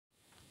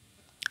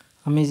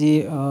আমি যি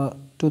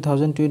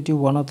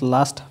 2021 ত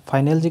last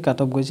final যি কাট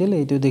অফ গৈছিল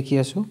এইটো দেখি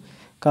আছো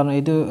কাৰণ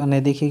এইটো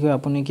নেদেখি গৈ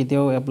আপুনি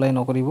কেতিয়াও এপ্লাই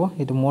নকৰিব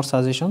এইটো মোৰ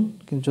সাজেশন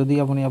কিন্তু যদি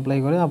আপুনি এপ্লাই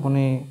কৰে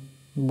আপুনি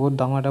বহুত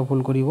ডাঙৰ এটা ভুল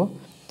কৰিব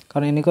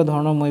কাৰণ এনেকুৱা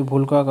ধৰণৰ মই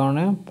ভুল কৰাৰ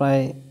কাৰণে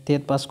প্ৰায়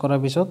টেট পাস কৰাৰ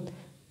পিছত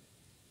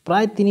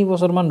প্ৰায় 3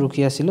 বছৰ মান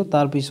ৰখি আছিল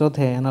তাৰ পিছত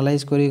হে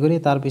এনালাইজ কৰি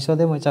তাৰ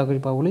পিছতে মই চাকৰি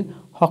পাবলৈ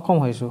সক্ষম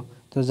হৈছো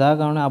তো যাৰ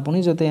কাৰণে আপুনি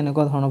যদি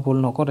এনেকুৱা ধৰণৰ ভুল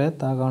নকৰে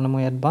তাৰ কাৰণে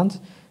মই এডভান্স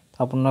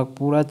আপোনাক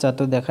পুৰা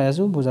চাৰ্টটো দেখাই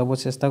আছো বুজাব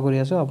চেষ্টা কৰি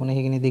আছো আপুনি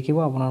হেখিনি দেখিব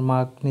আপোনাৰ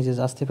মাৰ্ক নিজে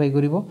জাস্টিফাই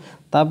কৰিব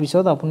তাৰ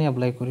পিছত আপুনি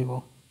এপ্লাই কৰিব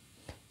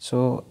সো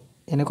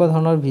এনেকুৱা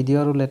ধৰণৰ ভিডিও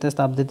আৰু লেটেস্ট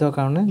আপডেটৰ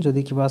কাৰণে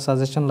যদি কিবা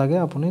সাজেশন লাগে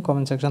আপুনি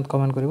কমেন্ট সেকশনত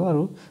কমেন্ট কৰিব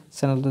আৰু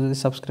চেনেলটো যদি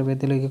সাবস্ক্ৰাইব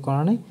এতিয়ালৈকে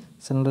কৰা নাই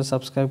চেনেলটো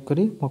সাবস্ক্ৰাইব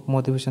কৰি মোক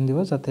মোটিভেশন দিব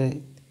যাতে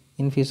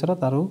ইন ফিউচাৰত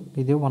আৰু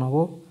ভিডিও বনাব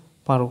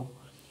পাৰো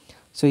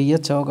সো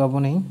ইয়াত চাওক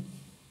আপুনি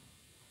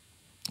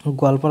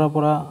গোৱালপাৰাৰ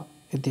পৰা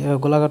এতিয়া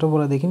গোলাঘাটৰ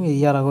পৰা দেখিম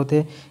ইয়াৰ আগতে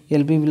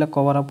এলপি বিলাক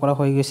কভাৰ আপ কৰা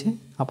হৈ গৈছে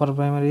আপাৰ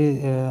প্ৰাইমাৰী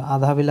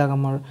আধা বিলাক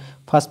আমাৰ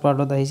ফাৰ্স্ট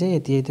পাৰ্টত আহিছে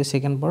এতিয়া এইটো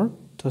সেকেন্ড পাৰ্ট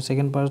তো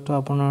সেকেন্ড পাৰ্টটো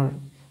আপোনাৰ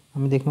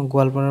আমি দেখিম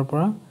গোৱালপাৰাৰ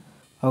পৰা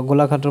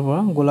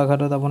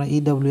গোলাঘাটত আপোনাৰ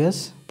ইডব্লিউএছ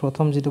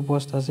প্ৰথম যেটো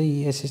পোষ্ট আছে ই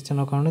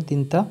এসিস্টেন্টৰ কাৰণে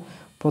তিনটা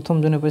প্ৰথম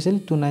জনে পাইছিল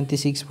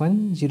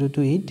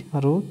 296.028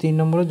 আৰু 3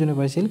 নম্বৰত জনে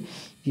পাইছিল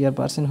ইয়াৰ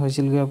পাৰ্সেন্ট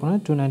হৈছিল গৈ আপোনাৰ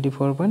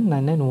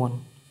 294.991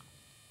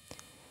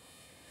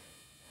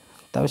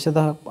 তাৰপিছত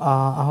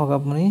আহক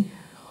আপুনি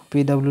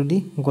পিডব্লিউডি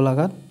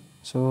গোলাঘাট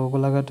সো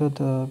গোলাঘাটত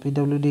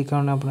পিডব্লিউডি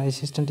কাৰণে আপোনাৰ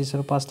এসিস্টেন্ট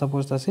টিচাৰ পাঁচটা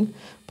পোষ্ট আছিল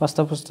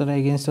পাঁচটা পোষ্টৰ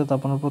এগেইনষ্টত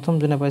আপোনাৰ প্ৰথম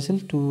জনে পাইছিল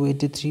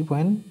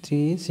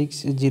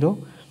 283.360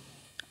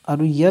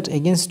 আৰু ইয়াত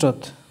এগেইনষ্টত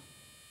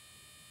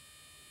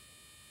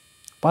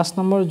 5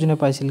 নম্বৰ জনে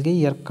পাইছিল কি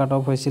ইয়াৰ কাট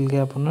অফ হৈছিল কি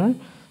আপোনাৰ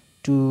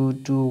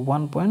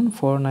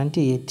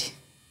 221.498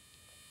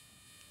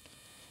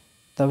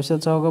 তাৰপিছত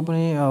চাওক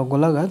আপুনি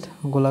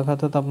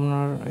গোলাঘাটত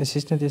আপোনাৰ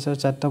এসিস্টেন্ট টিচাৰ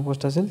চাৰটা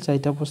পোষ্ট আছিল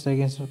চাৰটা পোষ্ট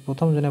এগেইনষ্ট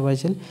প্ৰথম জনে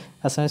পাইছিল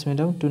আছামিজ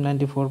মিডিয়াম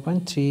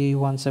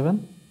 294.317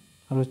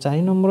 আৰু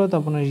 4 নম্বৰত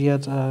আপোনাৰ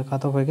ইয়াত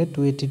কাট অফ হৈছে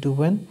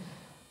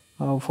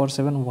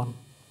 282.471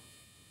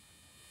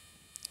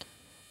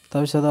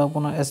 তাৰপিছত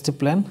আপোনাৰ এসটি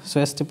প্ল্যান সো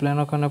এসটি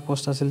প্ল্যানৰ কাৰণে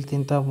পোষ্ট আছিল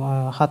তিনটা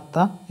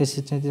সাতটা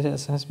assistant teacher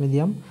Assamese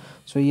medium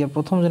so ইয়াৰ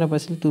প্ৰথম জনে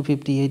পাইছিল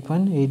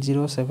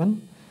 258.807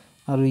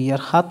 আৰু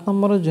ইয়াৰ 7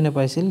 নম্বৰত জনে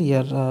পাইছিল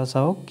ইয়াৰ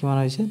চাওক কিমান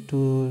হৈছে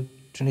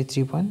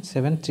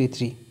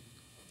 223.733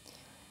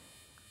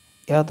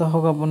 ইয়াত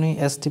হক আপুনি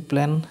এসটি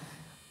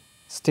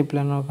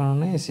প্ল্যানৰ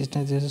কাৰণে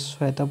এসিস্টেন্ট টিচাৰ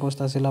ছয়টা পোষ্ট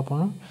আছিল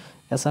আপোনাৰ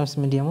আছামিজ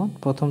মিডিয়ামত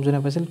প্ৰথম জনে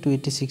পাইছিল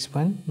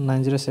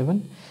 286.907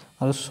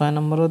 আৰু 6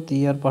 নম্বৰত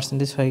ইয়াৰ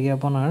পাৰ্সেন্টেজ হৈ গৈ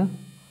আপোনাৰ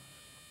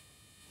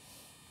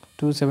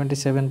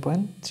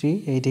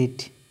 277.388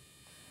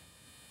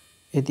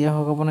 এতিয়া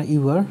হক আপোনাৰ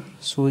ইউআৰ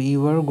সো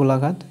ইউআৰ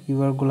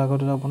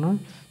গোলাঘাটত আপোনাৰ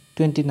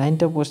 29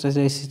 টা পোষ্ট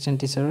আছে এসিস্টেন্ট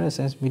টিচাৰ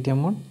আছামিজ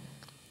মিডিয়ামত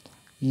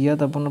ইয়াত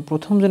আপোনাৰ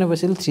প্ৰথম জনে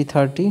পাইছিল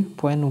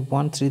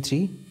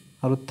 330.133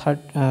 আৰু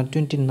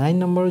 29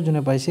 নম্বৰ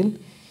জনে পাইছিল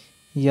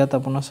ইয়াত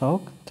আপোনাৰ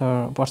চাওক তাৰ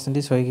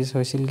পাৰ্সেন্টেজ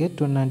হৈছিল গে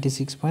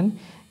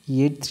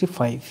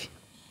 296.835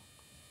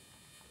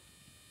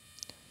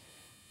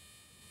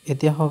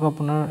 এতিয়া হক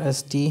আপোনাৰ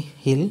এসটি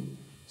হিল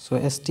সো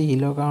এসটি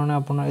হিলৰ কাৰণে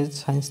আপোনাৰ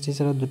সায়েন্স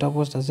টিচাৰৰ দুটা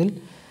পোষ্ট আছিল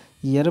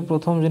ইয়াৰ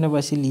প্ৰথম জনে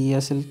পাইছিল ই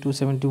আছিল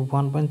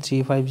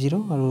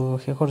 271.350 আৰু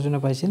শেষৰ জনে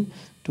পাইছিল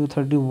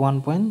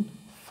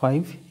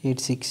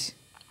 231.586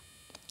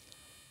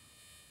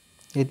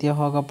 এতিয়া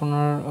হক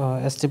আপোনাৰ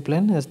এসটি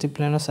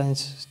প্ল্যানৰ সায়েন্স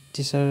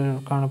টিচাৰ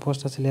কাৰণে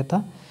পোষ্ট আছিল এটা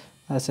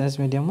সায়েন্স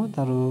মিডিয়ামত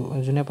আৰু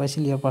জনে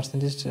পাইছিল ইয়াৰ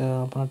পাৰ্সেন্টেজ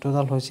আপোনাৰ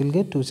টোটাল হৈছিল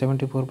গে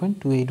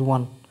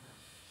 274.281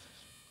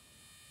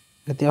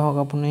 এতিয়া হক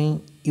আপুনি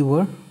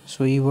ইউআৰ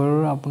সো ইউআৰ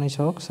আপুনি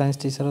চাওক সায়েন্স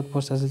টিচাৰত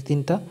পোষ্ট আছিল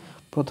তিনটা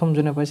প্ৰথম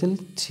জনে পাইছিল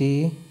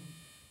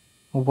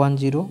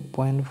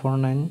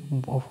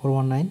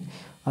 310.419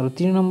 আৰু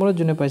 3 নম্বৰত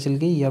জনে পাইছিল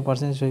কি ইয়াৰ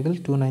পাৰ্সেন্টেজ হৈ গল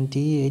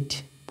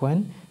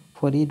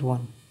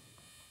 298.481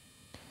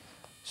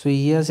 সো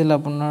ই আছিল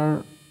আপোনাৰ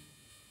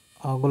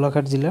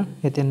গোলাঘাট জিলা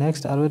এতিয়া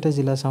নেক্সট আৰু এটা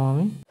জিলা চাম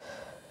আমি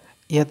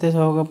ইয়াতে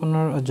চাওক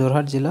আপোনাৰ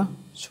যোৰহাট জিলা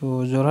সো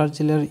যোৰহাট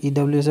জিলাৰ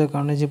ইডব্লিউএছ এৰ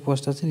কাৰণে যে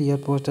পোষ্ট আছিল ইয়াৰ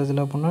পোষ্ট আছিল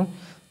আপোনাৰ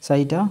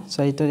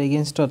চাৰিটাৰ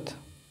এগেইনষ্টত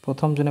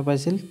প্ৰথম জনে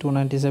পাইছিল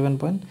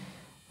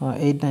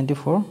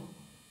 297.894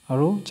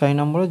 আৰু 4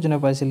 নম্বৰত জনে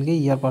পাইছিল কি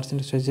ইয়াৰ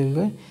পাৰ্সেন্টেজ হৈছিল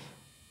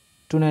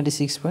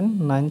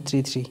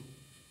 296.933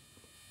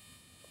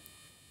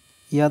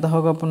 ইয়াত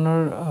হক আপোনাৰ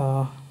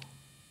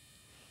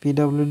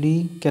পিডব্লিউডি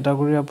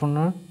ক্যাটাগৰী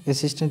আপোনাৰ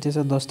এসিস্টেন্ট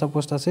টিচাৰ 10টা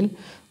পোষ্ট আছিল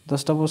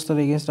 10টা পোষ্টৰ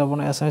এগেইনষ্ট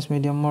আপোনাৰ আছামিজ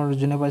মিডিয়ামৰ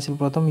জনে পাইছিল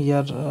প্ৰথম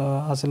ইয়াৰ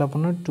আছিল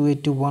আপোনাৰ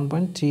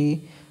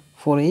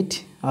 281.348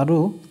 আৰু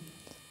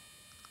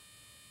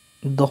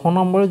 10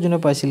 নম্বৰত জনে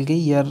পাইছিল কি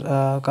ইয়াৰ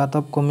কাট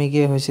অফ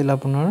কমিকে হৈছিল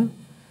আপোনাৰ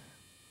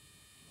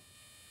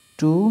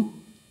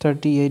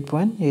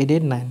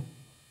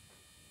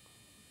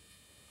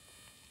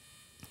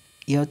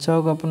 238.889 ইয়াত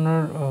চাওক আপোনাৰ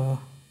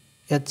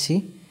এইচসি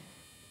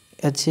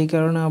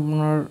কাৰণে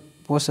আপোনাৰ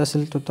পোষ্ট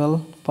আছিল টোটাল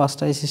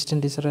 5টা এসিস্টেন্ট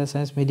টিচাৰ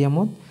সায়েন্স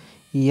মিডিয়ামত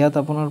ইয়াত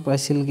আপোনাৰ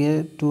পাইছিল গে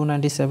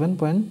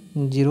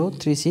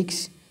 297.036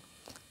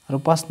 আৰু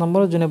 5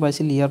 নম্বৰত জনে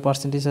পাইছিল ইয়াৰ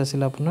পাৰ্সেন্টেজ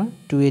আছিল আপোনাৰ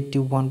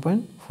 281.4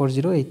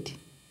 408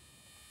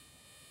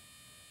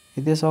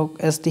 এতিয়া সক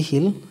ST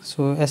হিল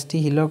সো ST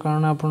হিলৰ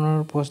কাৰণে আপোনাৰ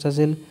পোষ্ট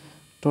আছিল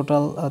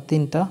টোটাল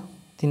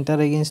তিনটাৰ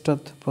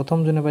এগেইনষ্টত প্ৰথম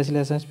জনে পাইছিল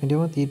এছএমএছ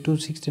মিডিয়ামত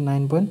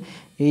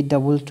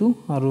 269.822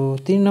 আৰু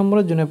 3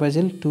 নম্বৰত জনে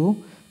পাইছিল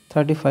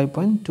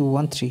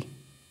 235.213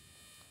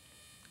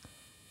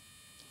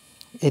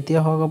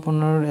 এতিয়া হক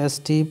আপোনাৰ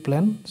ST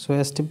প্লেন সো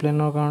ST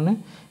প্লেনৰ কাৰণে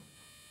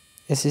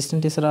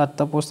এসিস্ট্যান্ট টিচাৰ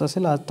 8টা পোষ্ট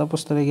আছিল 8টা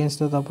পোষ্টৰ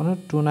এগেইনষ্টত আপোনাৰ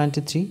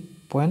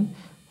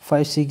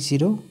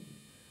 293.560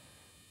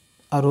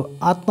 আৰু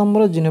 8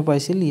 নম্বৰত জনে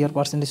পাইছিল ইয়াৰ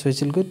পাৰ্সেন্টেজ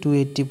হৈছিল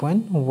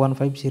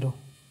 280.150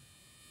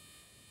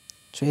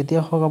 সো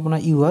এতিয়া হক আপোনাৰ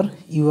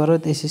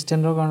ইউআৰত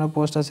এসিস্ট্যান্টৰ কাৰণে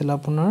পোষ্ট আছিল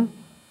আপোনাৰ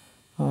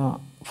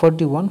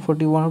 41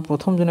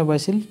 প্ৰথম জনে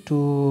পাইছিল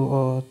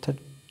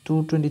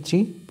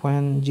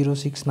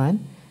 223.069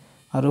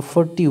 আৰু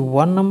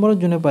 41 নম্বৰত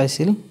জনে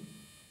পাইছিল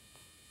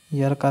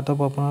ইয়াৰ কাট অফ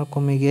আপোনাৰ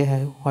কমি গে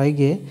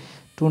হয়গে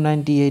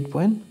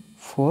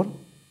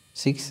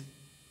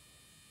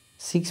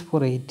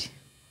 298.4648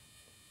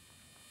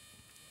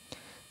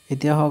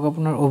 এতিয়া হক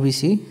আপোনাৰ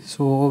OBC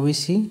so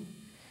OBC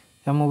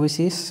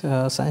MOBC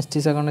science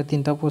teacher কাৰণে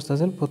তিনটা পোষ্ট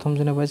আছিল প্ৰথম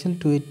জনে পাইছিল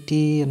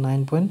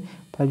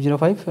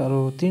 289.505 আৰু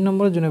 3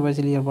 নম্বৰত জনে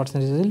পাইছিল ইয়াৰ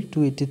পাৰ্সেন্টেজ আছিল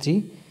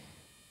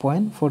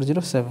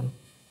 283.407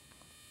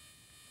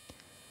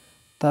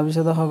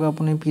 তাৰপিছত হক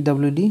আপুনি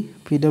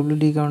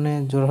পিডব্লিউডি কাৰণে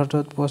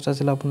জৰহাটত পোষ্ট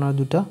আছিল আপোনাৰ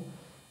দুটা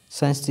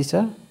সায়েন্স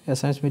টিচাৰ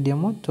এছএমএছ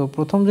মিডিয়ামত তো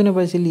প্ৰথম জনে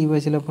পাইছিল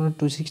আপোনাৰ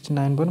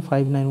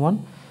 269.591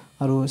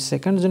 আৰু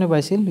সেকেন্ড জনে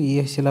পাইছিল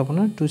হৈছিল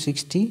আপোনাৰ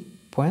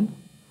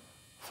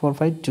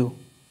 260.452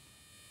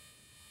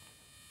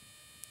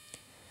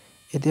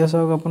 এতিয়া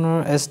সক আপোনাৰ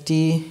এসটি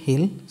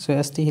হিল সো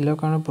এসটি হিলৰ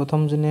কাৰণে প্ৰথম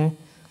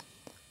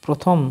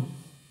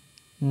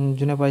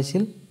জনে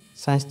পাইছিল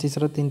সায়েন্স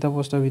টিচাৰৰ তিনটা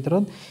পোষ্টৰ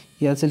ভিতৰত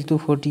ইয়াত আছিল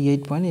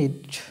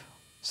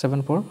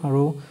 248.874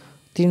 আৰু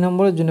 3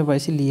 নম্বৰত জনে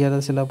পাইছিল ইয়াত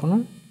আছিল আপোনাৰ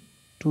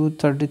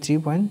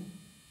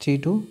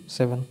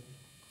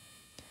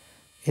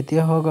 233.327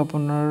 এতিয়া হক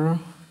আপোনাৰ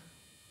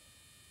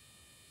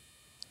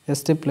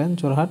ST plan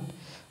জৰহাট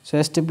so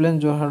ST plan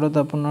জৰহাটত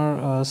আপোনাৰ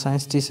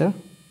সায়েন্স টিচাৰ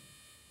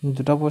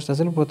দুটা পোষ্ট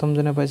আছিল প্ৰথম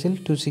জনে পাইছিল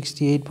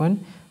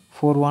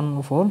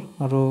 268.414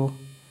 আৰু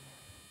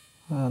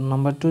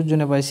নাম্বাৰ 2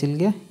 জনে পাইছিল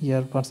গে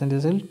ইয়াৰ পাৰ্সেন্টেজ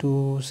আছিল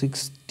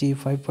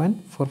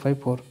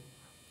 265.454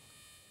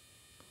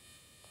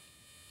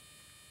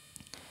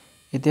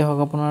 এতিয়া হক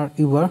আপোনাৰ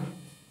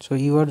সো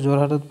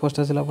জৰহাটত পোষ্ট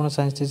আছিল আপোনাৰ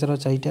সায়েন্স টিচাৰৰ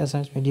 4টা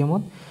এছএমএছ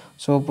মিডিয়ামত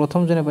সো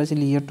প্ৰথম জনে পাইছিল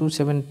ইয়াৰ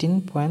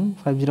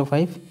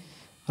 217.505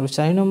 আৰু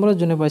 4 নম্বৰত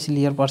জনে পাইছিল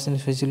ইয়াৰ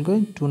পাৰ্সেন্টেজ হৈছিল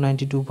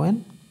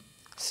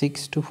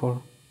 292.624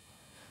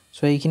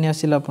 সো এইখিনি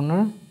আছিল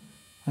আপোনাৰ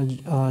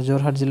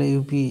জৰহাট জিলা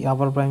ইউপি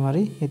আপাৰ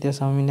প্ৰাইমাৰী এতিয়া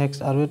আমি নেক্সট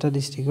আৰু এটা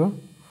ডিস্ট্ৰিক্টৰ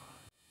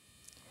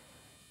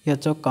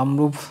ইয়াত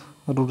Kamrup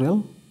rural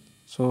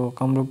so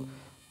Kamrup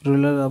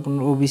rural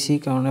আপোনাৰ ওবিসি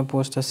কাৰণে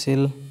পোষ্ট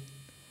আছিল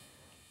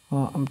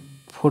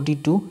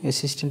 42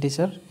 assistant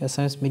teacher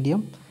SMS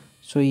medium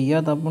so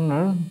ইয়াত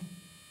আপোনাৰ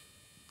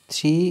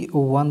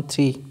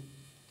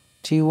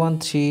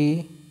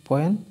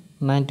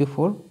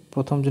 313.94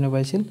 প্ৰথম জনে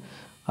পাইছিল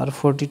আৰু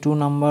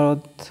 42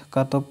 নম্বৰত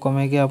কাট অফ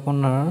কমেগে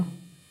আপোনাৰ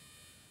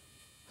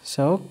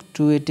সক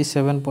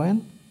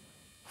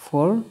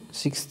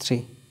 287.463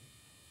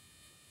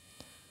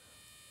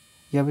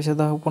 ইয়াৰ পিছত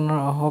আপোনাৰ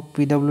হক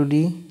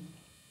পিডব্লিউডি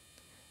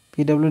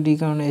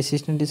কাৰণে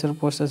এসিস্ট্যান্ট টিচাৰ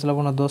পোষ্ট আছিল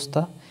আপোনাৰ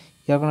 10টা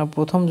ইয়াৰ কাৰণে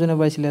প্ৰথম জনে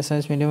পাইছিল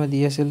এছএমএছ মিডিয়ামত দি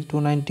আছিল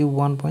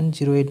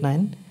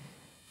 291.089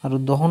 আৰু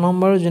 10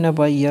 নম্বৰ জনে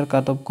পাই ইয়াৰ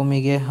কাট অফ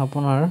কমিগে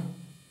আপোনাৰ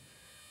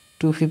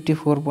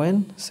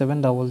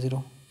 254.700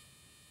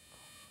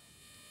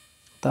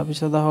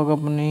 তাৰপিছত হক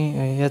আপুনি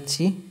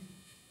এইচসি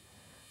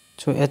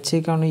সো এইচসি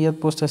কাৰণে ইয়াত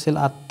পোষ্ট আছিল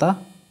 8টা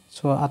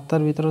সো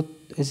 8টাৰ ভিতৰত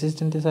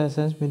এসিস্ট্যান্ট টিচাৰ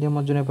এছএমএছ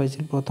মিডিয়ামত জনে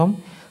পাইছিল প্ৰথম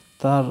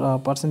তাৰ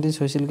পাৰ্সেন্টেজ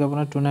হৈছিল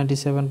আপোনাৰ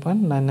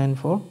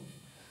 297.994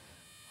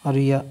 আৰু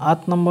ইয়াৰ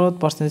 8 নম্বৰত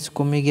পাৰ্সেন্টেজ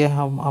কমি গে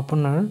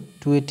আপোনাৰ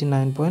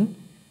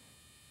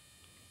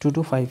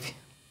 289.225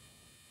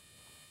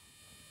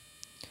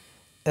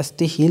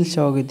 এসটি হিল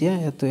চাওক এতিয়া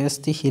এটো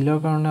এসটি হিলৰ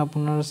কাৰণে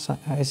আপোনাৰ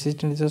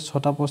এসিস্ট্যান্ট টিচাৰ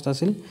 6টা পোষ্ট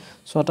আছিল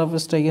 6টা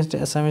পোষ্ট এগেইনষ্ট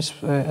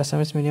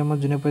এছএমএছ মিডিয়ামত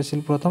জনে পাইছিল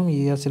প্ৰথম ই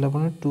আছিল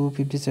আপোনাৰ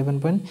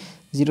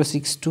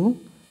 257.062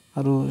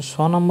 আৰু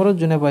 6 নম্বৰত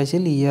জনে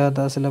পাইছিল ইয়াত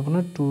আছিল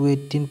আপোনাৰ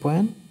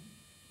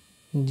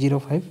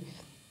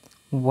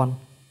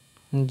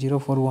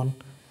 218.041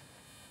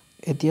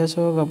 এতিয়া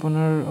চাওক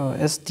আপোনাৰ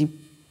এসটি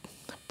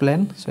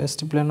প্লেন সো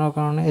এসটি প্লেনৰ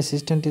কাৰণে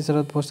এসিস্ট্যান্ট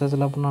টিচাৰত পোষ্ট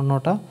আছিল আপোনাৰ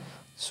 9টা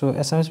সো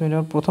এছএমএছ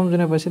মিডিয়ামত প্ৰথম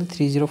জনে পাইছিল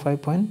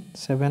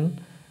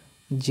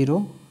 305.70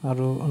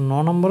 আৰু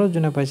 9 নম্বৰত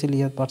জনে পাইছিল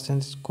ইয়াত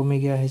পাৰ্সেন্টেজ কমি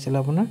গিয়া হৈছিল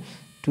আপোনাৰ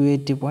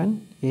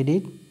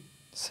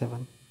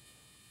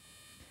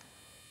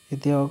 280.887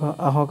 এতিয়া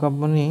আহক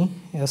আপুনি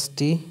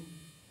এসটি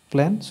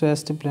প্লেন সো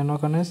এসটি প্লেনৰ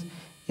কাৰণে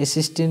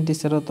এসিস্ট্যান্ট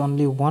টিচাৰত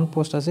অনলি 1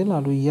 পোষ্ট আছিল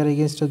আৰু ইয়াৰ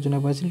এগেইনষ্টত জনে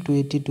পাইছিল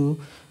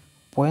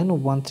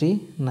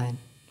 282.139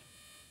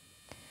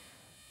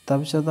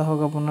 তাৰপিছত আহক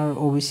আপোনাৰ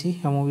ওবিসি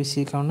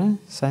এমওবিসি কাৰণে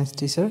science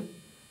teacher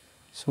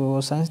so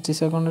science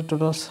teacher কাৰণে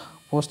টোটাল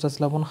পোষ্ট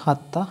আছিল আপোনাৰ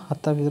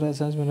 7টাৰ ভিতৰত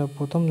এছএমএছ মিডিয়াম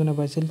প্ৰথম জনে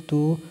পাইছিল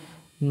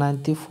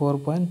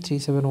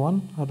 94.371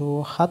 আৰু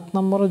 7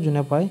 নম্বৰত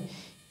যোনে পায়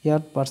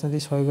ইয়াত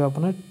পাৰ্চেন্টেজ হৈ গৈ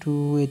আপোনাৰ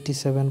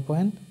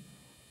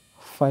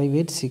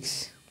 287.586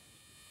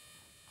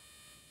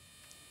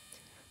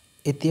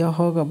 এতিয়া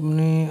হক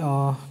আপুনি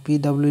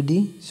পিডব্লিউডি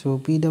সো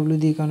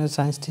পিডব্লিউডি কাৰণে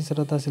সায়েন্স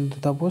টিচাৰত আছিল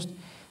দুটা পোষ্ট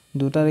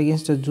দুটাৰ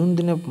এগেইনষ্ট জুন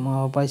দিনে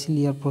পাইছিল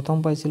ইয়াৰ প্ৰথম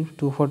পাইছিল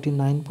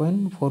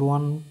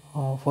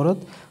 249.414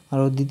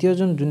 আৰু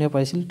দ্বিতীয়জন জুনে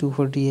পাইছিল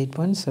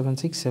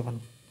 248.767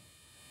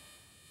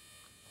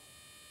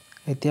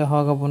 এতিয়া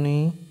হক আপুনি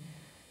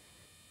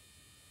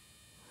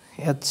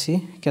এচসি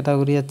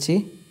ক্যাটাগৰী এচসি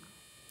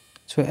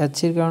সো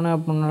এচসিৰ কাৰণে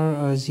আপোনাৰ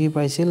জি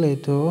পাইছিল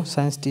এটো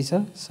সায়েন্স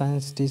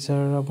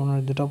টিচাৰ আপোনাৰ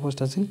দুটা পোষ্ট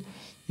আছিল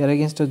ইয়াৰ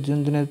এগেইনষ্ট জুন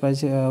দিনে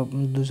পাইছিল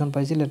দুজন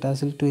পাইছিল এটা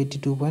আছিল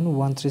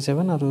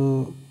 282.137 আৰু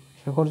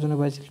শেষৰ জনে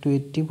পাইছিল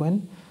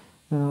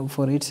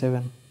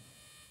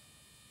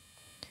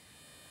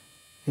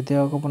 280.487 এতিয়া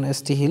আপোনাৰ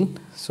এসটি হিল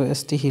সো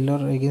এসটি হিলৰ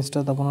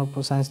এগেইনষ্টত আপোনাৰ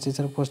সায়েন্স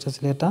টিচাৰ পোষ্ট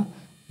আছিল এটা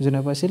জনে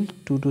পাইছিল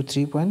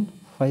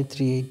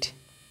 223.538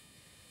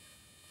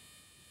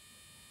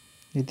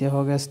 এতিয়া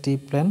হক এসটি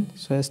প্লেন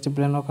সো এসটি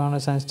প্লেনৰ কাৰণে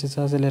সায়েন্স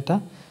টিচাৰ আছিল এটা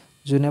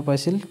জনে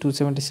পাইছিল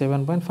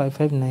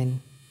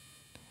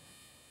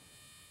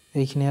 277.559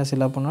 এইখিনি আছিল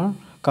আপোনাৰ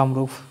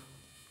কামৰূপ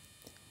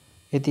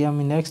এতিয়া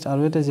আমি নেক্সট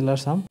আৰু এটা জিলাৰ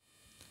চাম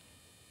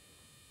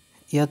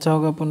ইয়াত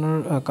চাওক আপোনাৰ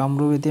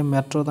কামৰূপ এতিয়া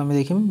মেট্ৰত আমি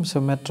দেখিম সো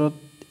মেট্ৰত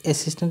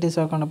এসিস্ট্যান্ট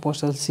টিচাৰ কাৰণে পোষ্ট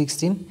আছিল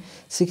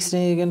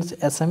 16 এগেইনষ্ট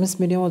এছামিজ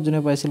মিডিয়ামত জনে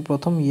পাইছিল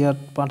প্ৰথম ইয়াত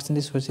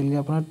পাৰ্চেন্টেজ হৈছিল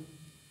আপোনাৰ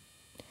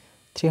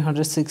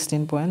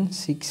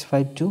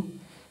 316.652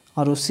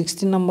 আৰু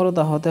 16 নম্বৰত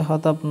আহতে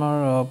আপোনাৰ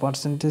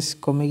পাৰ্চেন্টেজ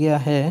কমি গৈ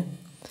আহে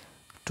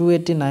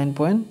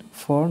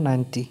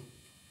 289.490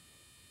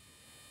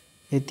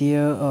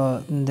 এতিয়া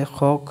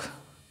দেখক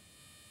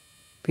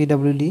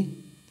PWD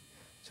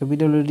so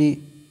PWD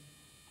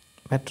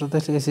মেট্ৰতে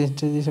assistant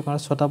teacher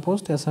কাৰণে 6টা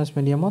পোষ্ট এছামিজ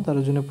মিডিয়ামত আৰু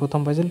জনে প্ৰথম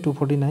পাইছিল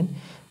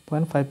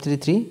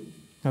 249.533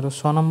 আৰু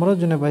 6 নম্বৰত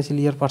জনে পাইছিল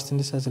ইয়াৰ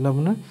পাৰ্চেন্টেজ আছিল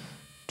আপোনাৰ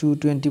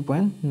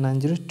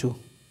 220.902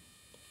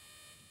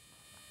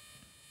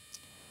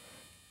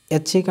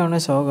 এচসি কাৰণে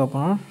চাওক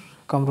আপোনাৰ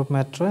কামৰূপ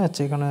মেট্ৰ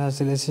এচসি কাৰণে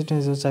আছিল এসিস্ট্যান্ট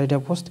টিচাৰ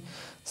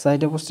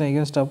 4টা পোষ্ট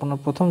এগেইনষ্ট আপোনাৰ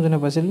প্ৰথম জনে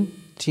পাইছিল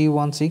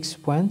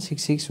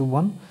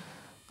 316.661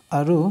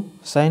 আৰু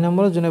 4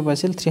 নম্বৰত জনে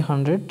পাইছিল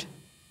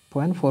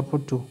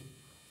 300.442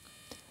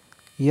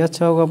 ইয়াত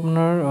চাওক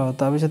আপোনাৰ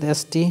তাৰপিছত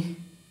এসটি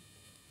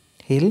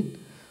হিল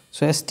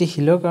সো এসটি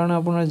হিলৰ কাৰণে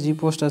আপোনাৰ জি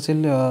পোষ্ট আছিল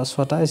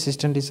 6টা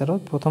এসিস্ট্যান্ট টিচাৰত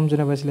প্ৰথম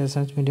জনে পাইছিল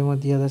এছামিজ মিডিয়ামত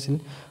দিয়াত আছিল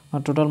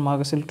টোটাল মাৰ্ক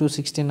আছিল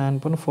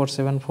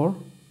 269.474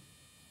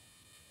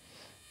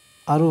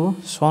 আৰু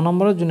 6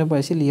 নম্বৰত জনে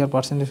পাইছিল ইয়াৰ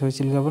পাৰ্চেন্টেজ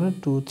হৈছিল আপোনাৰ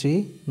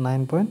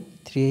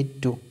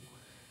 239.382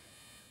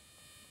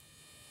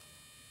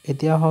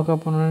 এতিয়া হক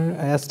আপোনাৰ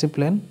এসটি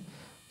প্লেন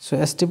সো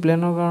এসটি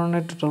প্লেনৰ কাৰণে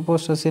টোটাল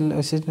পোষ্ট আছিল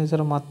এসিস্ট্যান্ট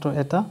টিচাৰ মাত্ৰ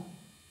এটা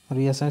আৰু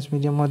এছামিজ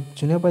মিডিয়ামত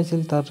জনে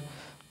পাইছিল তাৰ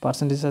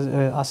পাৰ্চেন্টেজ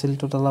আছিল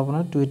টোটাল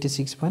আপোনাৰ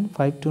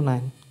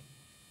 286.529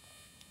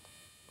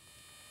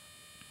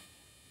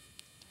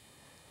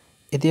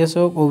 এতিয়া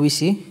চাওক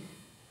ওবিসি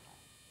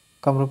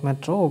কামৰূপ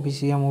মেট্ৰ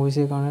ওবিসি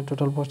কাৰণে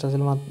টোটাল পোষ্ট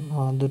আছিল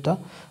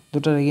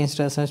দুটাৰ এগেইনষ্ট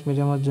এছামিজ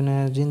মিডিয়ামত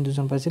জিন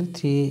দুজন পাইছিল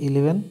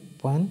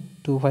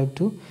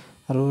 311.252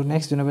 আৰু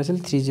নেক্সট জনে পাইছিল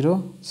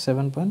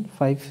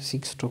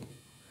 307.562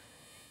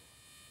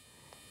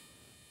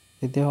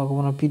 এতিয়া হক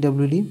আপোনাৰ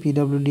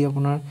পিডব্লিউডি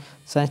আপোনাৰ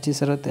সায়েন্স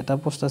টিচাৰত এটা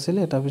পোষ্ট আছিল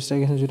এটা পোষ্ট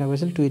এগেইনষ্ট জনে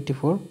পাইছিল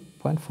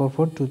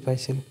 284.442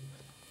 পাইছিল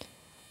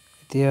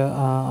এতিয়া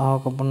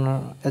হক আপোনাৰ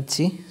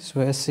এচসি সো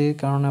এচসি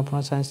কাৰণে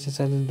আপোনাৰ সায়েন্স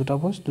টিচাৰ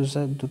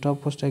দুটা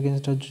পোষ্ট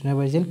এগেইনষ্ট জনে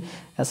পাইছিল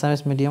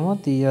এছামিজ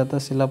মিডিয়ামত ইয়াত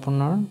আছিল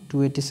আপোনাৰ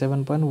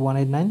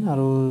 287.189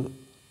 আৰু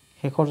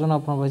শেষৰ জন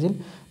আপোনাৰ পাইছিল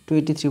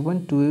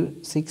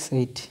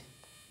 283.268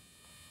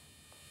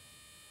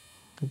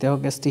 এতিয়া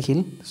হক এসটি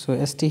হিল সো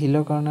এসটি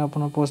হিলৰ কাৰণে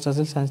আপোনাৰ পোষ্ট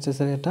আছিল সায়েন্স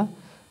টিচাৰ এটা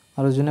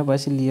আৰু জনে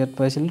পাইছিল ইয়াত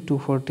পাইছিল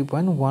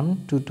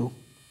 240.122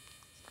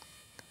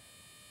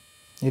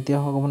 এতিয়া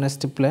হক আপোনাৰ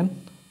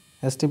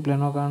এসটি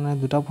প্লেনৰ কাৰণে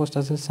দুটা পোষ্ট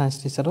আছিল সায়েন্স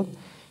টিচাৰত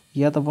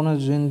ইয়াত আপোনাৰ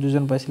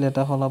দুজন পাইছিল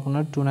এটা হল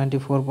আপোনাৰ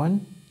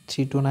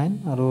 294.329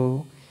 আৰু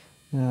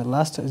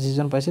লাষ্ট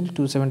যিজন পাইছিল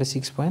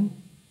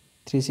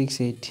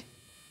 276.368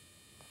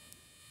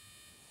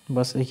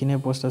 বাস এইখিনি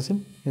পোষ্ট আছিল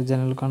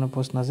জেনাৰেল কাৰণে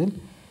পোষ্ট নাছিল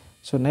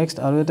সো নেক্সট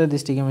আৰু এটা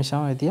ডিস্ট্ৰিক্ট আমি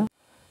চাওঁ এতিয়া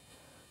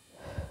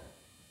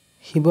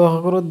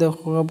শিৱসাগৰত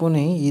দেখক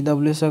আপুনি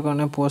ইডব্লিউএছ ৰ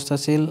কাৰণে পোষ্ট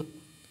আছিল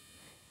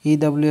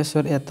ইডব্লিউএছ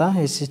ৰ এটা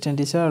এসিস্ট্যান্ট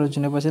টিচাৰ আৰু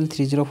জনে পাইছিল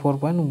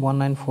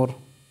 304.194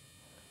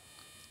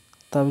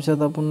 তাৰপিছত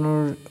আপোনাৰ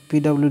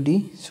পিডব্লিউডি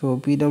সো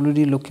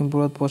পিডব্লিউডি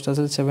লখিমপুৰত পোষ্ট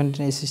আছিল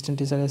 17 assistant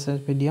teacher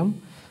Assamese medium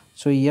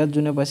so ইয়াত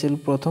জনে পাইছিল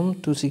প্ৰথম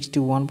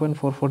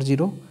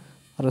 261.440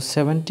 আৰু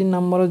 17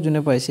 নম্বৰত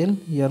জনে পাইছিল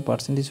ইয়াৰ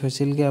পাৰ্চেন্টেজ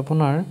হৈছিল কি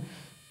আপোনাৰ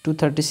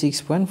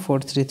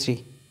 236.433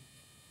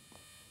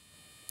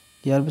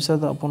 ইয়াৰ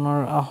পিছত আপোনাৰ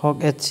হক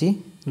এচসি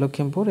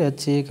লখিমপুৰ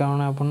এচসি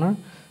কাৰণে আপোনাৰ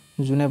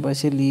জনে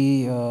পাইছিল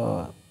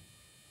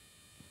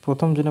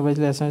প্ৰথম জনে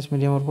পাইছিল এছামিজ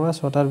মিডিয়ামৰ পৰা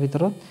 6টাৰ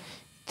ভিতৰত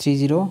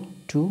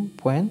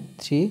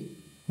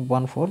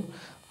 302.314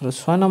 আৰু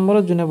 6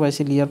 নম্বৰত জনে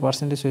পাইছিল ইয়াৰ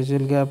পাৰ্চেন্টেজ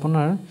হৈছিল কি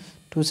আপোনাৰ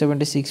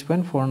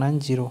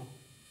 276.490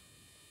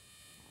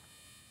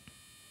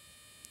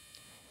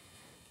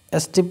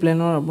 এছটি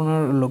প্লেনৰ আপোনাৰ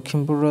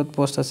লখিমপুৰত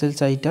পোষ্ট আছিল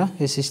 4টা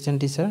এছিষ্টেণ্ট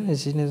টিচাৰ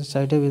এছিষ্টেণ্ট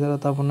 4টাৰ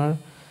ভিতৰত আপোনাৰ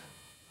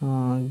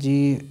যি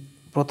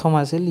প্ৰথম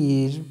আছিল ই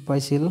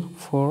পাইছিল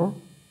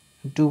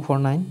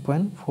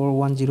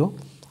 249.410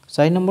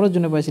 4 নম্বৰত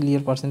যোনে পাইছিল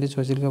ইয়াৰ পাৰ্চেন্টেজ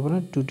হৈছিল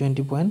আপোনাৰ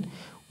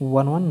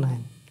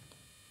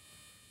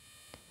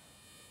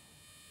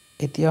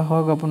 220.119 এতিয়া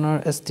হওক আপোনাৰ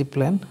ST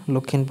plan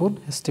Lakhimpur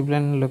ST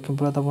plan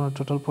লখিমপুৰত আপোনাৰ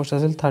টোটাল পোষ্ট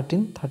আছিল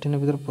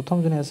 13 ভিতৰত প্ৰথম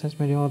যোনে এছএছ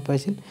মিডিয়ামত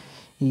পাইছিল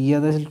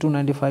ইয়াত আছিল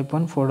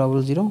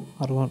 295.400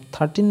 আৰু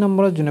 13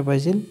 নম্বৰত যোনে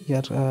পাইছিল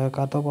ইয়াৰ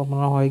কাট অফ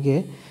আপোনাৰ হয়গে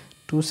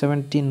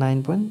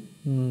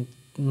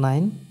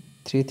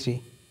 279.933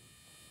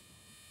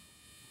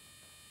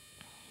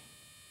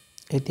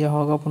 এতিয়া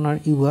হওক আপোনাৰ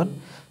ইউআৰ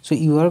সো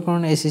ইউআৰ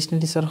কাৰণে এছিষ্টেণ্ট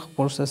টিচাৰ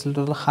পোষ্ট আছিল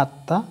টোটাল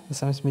 7টা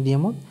এছএমএছ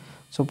মিডিয়ামত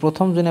সো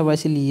প্ৰথম যোনে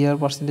পাইছিল ইয়াৰ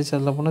পাৰ্চেন্টেজ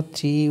আছিল আপোনাৰ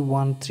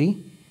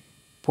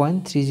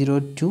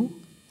 313.302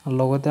 আৰু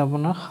লগতে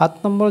আপোনাৰ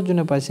 7 নম্বৰত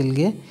যোনে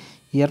পাইছিলগে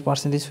ইয়াৰ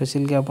পাৰ্চেন্টেজ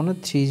হৈছিলগে আপোনাৰ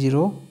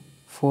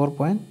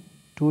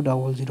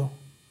 304.200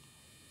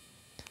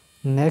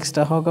 নেক্সট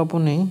আহক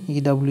আপুনি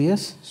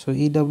ইডব্লিউএছ সো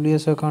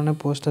ইডব্লিউএছ ৰ কাৰণে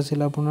পোষ্ট আছিল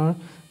আপোনাৰ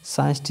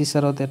সায়েন্স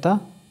টিচাৰত এটা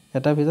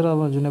ভিতৰত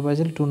আপোনাৰ যোনে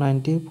পাইছিল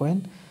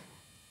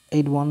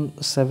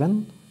 290.817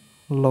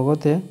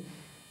 লগতে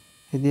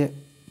এতিয়া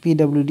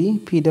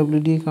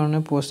পিডব্লিউডি কাৰণে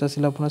পোষ্ট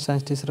আছিল আপোনাৰ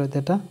সায়েন্স টিচাৰত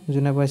এটা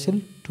যোনে পাইছিল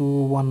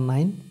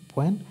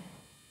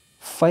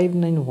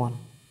 219.591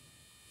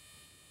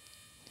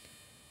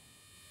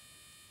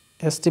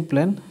 এছটি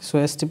প্লেন সো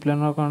এছটি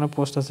প্লেনৰ কাৰণে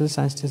পোষ্ট আছিল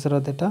সায়েন্স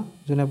টিচাৰত এটা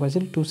যোনে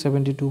পাইছিল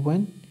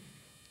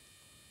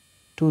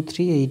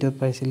 272.238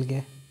 পাইছিলগে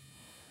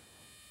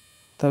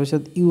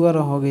তাৰপিছত ইউআৰ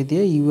হওক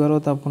এতিয়া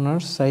ইউআৰত আপোনাৰ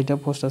 4টা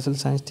পোষ্ট আছিল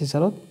সায়েন্স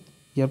টিচাৰত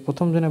ইয়াৰ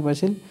প্ৰথম যোনে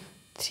পাইছিল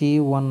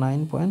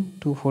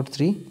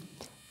 319.243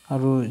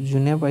 আৰু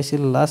যোনে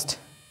পাইছিল লাষ্ট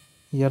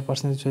ইয়াৰ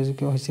পাৰ্চেন্টেজ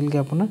হৈছিলগে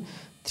আপোনাৰ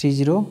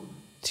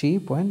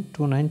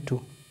 303.292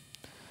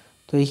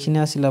 তো এইখিনি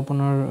আছিল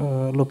আপোনাৰ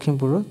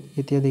লখিমপুৰত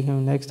এতিয়া দেখিম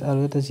নেক্সট আৰু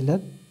এটা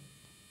জিলাত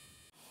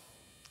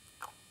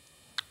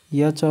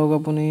ইয়াত চাওক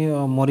আপুনি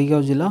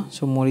মৰিগাঁও জিলা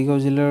সো মৰিগাঁও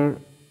জিলাৰ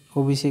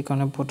ওবিসি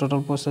কাৰণে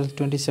টোটাল পোষ্ট আছিল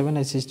 27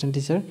 এছিষ্টেণ্ট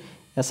টিচাৰ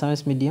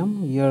এছএমএছ মিডিয়াম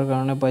ইয়াৰ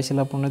কাৰণে পাইছিল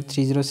আপোনাৰ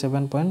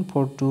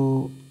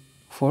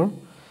 307.424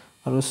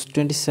 আৰু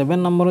 27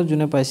 নম্বৰত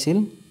যোনে পাইছিল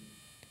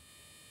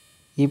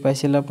ই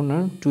পাইছিল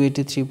আপোনাৰ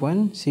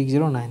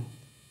 283.609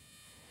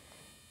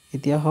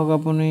 এতিয়া হওক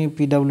আপুনি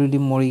পিডব্লিউডি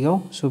মৰিগাঁও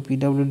সো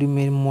পিডব্লিউডি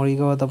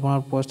মৰিগাঁৱত আপোনাৰ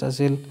পোষ্ট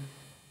আছিল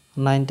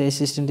 9টা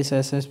এছিষ্টেণ্ট টিচাৰ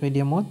এছএমএছ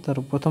মিডিয়ামত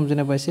আৰু প্ৰথম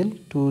যোনে পাইছিল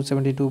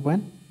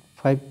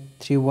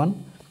 272.531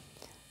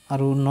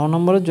 আৰু 9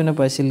 নম্বৰত যোনে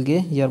পাইছিলগে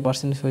ইয়াৰ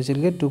পাৰ্চেন্টেজ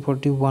হৈছিলগে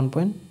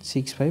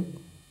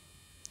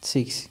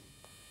 241.656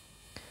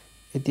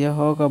 এতিয়া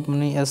হওক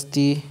আপুনি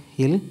ST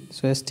hill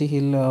so ST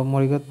hill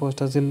মৰিগাঁৱত পোষ্ট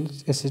আছিল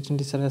এছিষ্টেণ্ট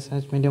টিচাৰ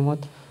এছএমএছ মিডিয়ামত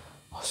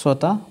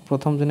 6টা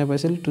প্ৰথম যোনে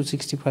পাইছিল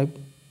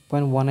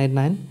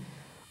 265.189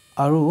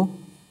 আৰু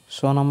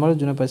 6 নম্বৰত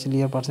যোনে পাইছিল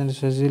ইয়াৰ percentage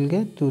হৈছিলগে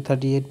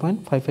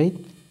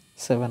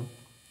 238.587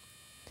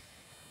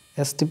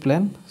 ST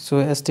plan so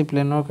ST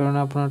প্লেনৰ কাৰণে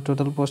আপোনাৰ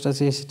টোটাল পোষ্ট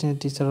আছে এছিষ্টেণ্ট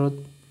টিচাৰত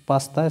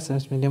 5টা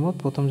এছএমএছ মিডিয়ামত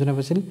প্ৰথম যোনে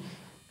পাইছিল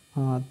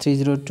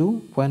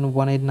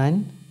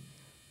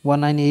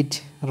 302.198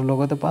 আৰু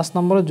লগতে 5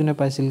 নম্বৰত যোনে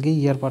পাইছিলগে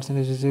ইয়াৰ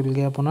পাৰ্চেন্টেজ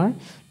হৈছিলগে আপোনাৰ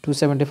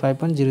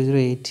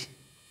 275.008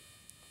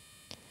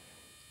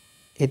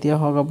 এতিয়া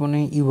হওক আপুনি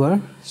ইউআৰ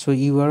সো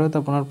ইউআৰত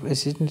আপোনাৰ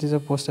এছিষ্টেণ্ট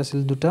টিচাৰ পোষ্ট আছিল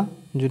 2টা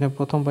যোনে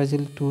প্ৰথম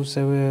পাইছিল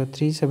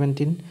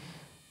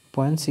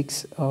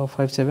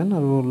 317.657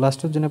 আৰু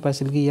লাষ্টত যোনে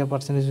পাইছিলগে ইয়াৰ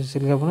পাৰ্চেন্টেজ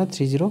হৈছিলগে আপোনাৰ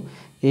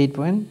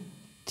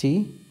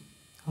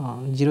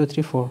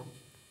 308.3034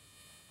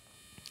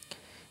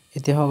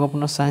 এতিয়া হওক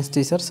আপোনাৰ সায়েন্স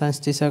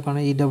টিচাৰ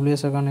কাৰণে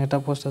ইডব্লিউএছ ৰ কাৰণে এটা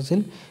পোষ্ট আছিল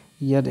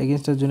ইয়াত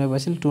এগেইনষ্টত যোনে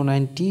পাইছিল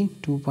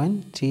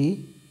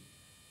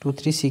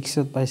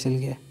 292.3236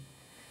 পাইছিলগে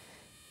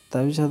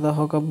তাৰপিছত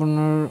হওক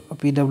আপোনাৰ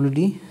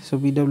পিডব্লিউডি সো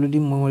পিডব্লিউডি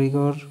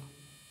মৰিগাঁৱৰ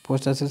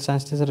পোষ্ট আছিল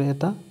সায়েন্স টিচাৰ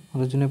এটা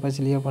আৰু যোনে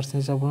পাইছিল ইয়াৰ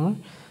পাৰ্চেন্টেজ আপোনাৰ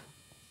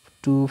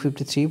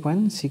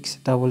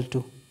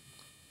 253.622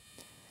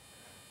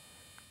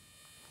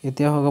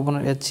 এতিয়া হওক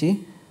আপোনাৰ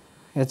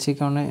এইচসি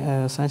কাৰণে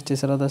সায়েন্স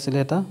টিচাৰত আছিল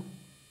এটা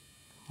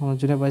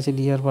যোনে পাইছিল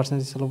ইয়াৰ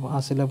পাৰ্চেন্টেজ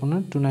আছিল আপোনাৰ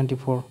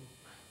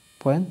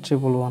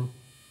 294.111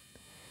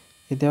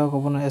 এতিয়া হওক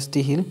আপোনাৰ এছটি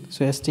হিল সো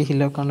এছটি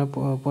হিলৰ কাৰণে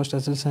পোষ্ট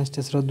আছিল সায়েন্স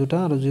টিচাৰত 2টা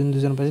আৰু যোন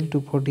পাইছিল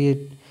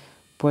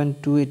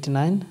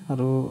 248.289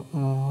 আৰু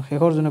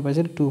শেষৰ যোনে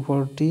পাইছিল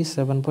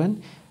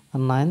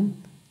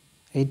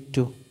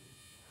 247.982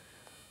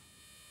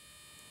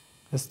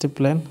 এছটি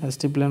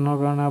প্লেনৰ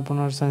কাৰণে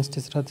আপোনাৰ সায়েন্স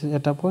টিচাৰত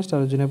এটা পোষ্ট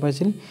আৰু যোনে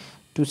পাইছিল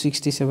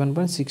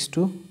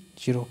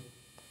 267.620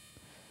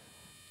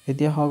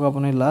 এতিয়া হওক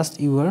আপুনি লাষ্ট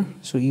ইউআৰ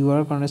সো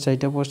ইউআৰ কাৰণে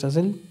 4টা পোষ্ট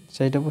আছিল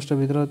 4টা পোষ্টৰ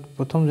ভিতৰত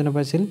প্ৰথম যোনে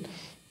পাইছিল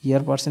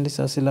ইয়াৰ পাৰ্চেন্টেজ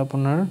আছিল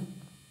আপোনাৰ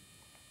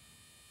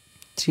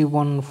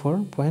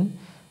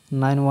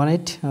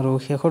 314.918 আৰু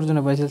শেষৰ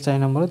যোনে পাইছিল 4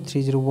 নম্বৰত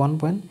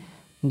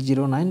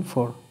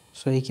 301.094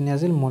 সো এইখিনি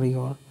আছিল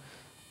মৰিগাঁৱৰ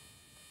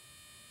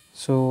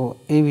সো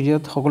এই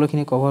ভিডিঅ'ত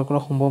সকলোখিনি কভাৰ কৰা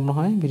সম্ভৱ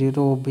নহয়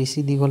ভিডিঅ'টো বেছি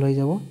দীঘল হৈ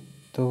যাব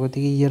তো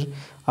গতিকে ইয়াৰ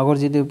আগৰ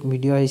যেটো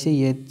ভিডিও আহিছে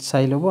ইয়ে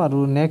চাই লব আৰু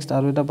নেক্সট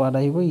আৰু এটা পাৰ্ট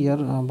আহিব ইয়াৰ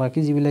বাকি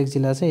যিবিলাক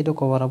জিলা আছে এটো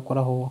কভাৰ আপ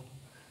কৰা হ'ব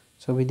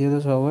সো ভিডিওটো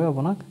চাবলৈ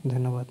আপোনাক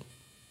ধন্যবাদ